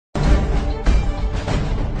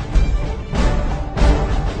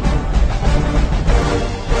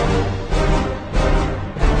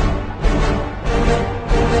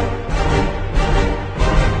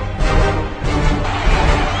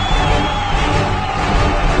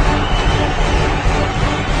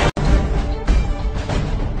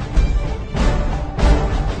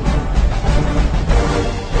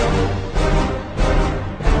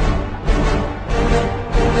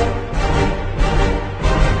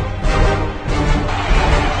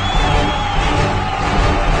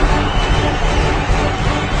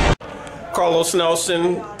Carlos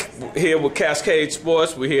Nelson here with Cascade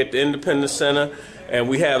Sports. We're here at the Independence Center, and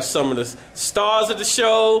we have some of the stars of the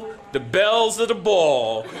show, the belles of the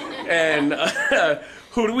ball. And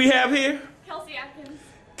who do we have here? Kelsey Adkins.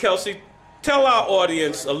 Kelsey, tell our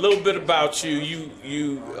audience a little bit about you.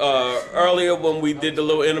 You earlier when we did the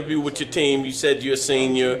little interview with your team, you said you're a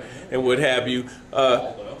senior and what have you.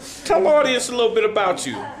 Tell the audience a little bit about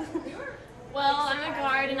you. Well, I'm a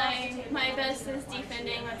guard, and my best is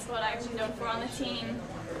defending. That's what I'm known for on the team.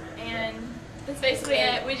 And that's basically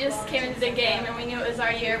it. We just came into the game, and we knew it was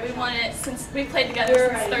our year. We won it since we played together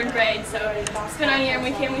since 3rd grade. So it's been our year, and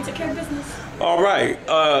we came and we took care of business. All right.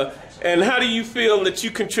 And how do you feel that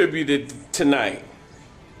you contributed tonight?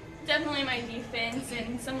 Definitely my defense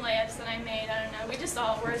and some layups that I made. I don't know. We just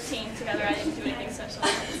all were a team together. I didn't do anything special.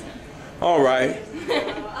 All right.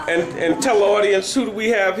 And tell the audience, who do we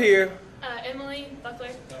have here? Emilee Buckler.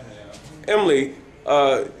 Emilee,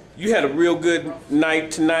 you had a real good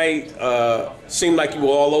night tonight. Seemed like you were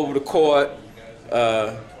all over the court.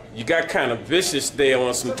 You got kind of vicious there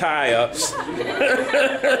on some tie-ups.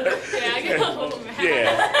 Yeah, I got a little mad.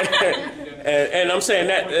 Yeah. and I'm saying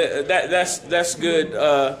that's good.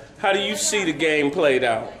 How do you see the game played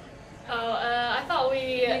out? I thought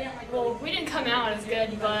we didn't come out as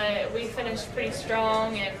good, but we finished pretty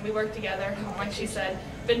strong and we worked together. Like she said,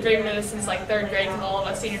 been dreaming of this since like 3rd grade, because all of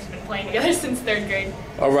us seniors have been playing together since 3rd grade.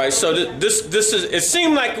 All right, so this is. It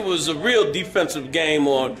seemed like it was a real defensive game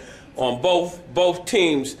on both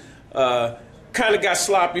teams. Kind of got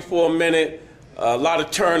sloppy for a minute, a lot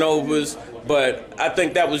of turnovers, but I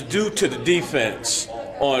think that was due to the defense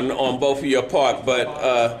on both of your part.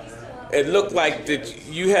 But it looked like that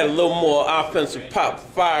you had a little more offensive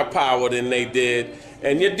firepower than they did.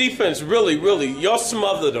 And your defense really, y'all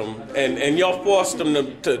smothered them, and y'all forced them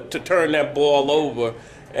to turn that ball over.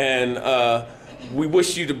 And we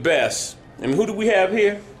wish you the best. And who do we have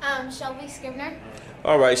here? Shelby Scriverner.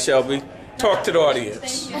 All right, Shelby. Talk to the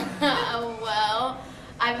audience. Thank you. Well,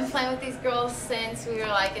 I've been playing with these girls since we were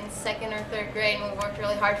like in 2nd or 3rd grade, and we worked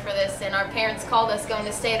really hard for this. And our parents called us going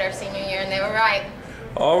to state our senior year, and they were right.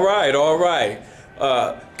 All right, all right.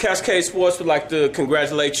 Cascade Sports would like to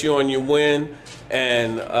congratulate you on your win,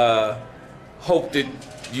 and hope that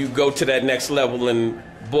you go to that next level in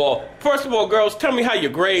ball. First of all, girls, tell me how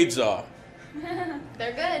your grades are.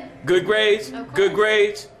 They're good. Good grades? Good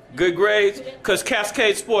grades? Good grades? Because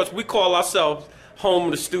Cascade Sports, we call ourselves home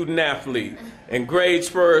of the student athlete. And grades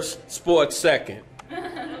first, sports second. Oh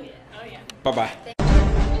yeah. Bye-bye.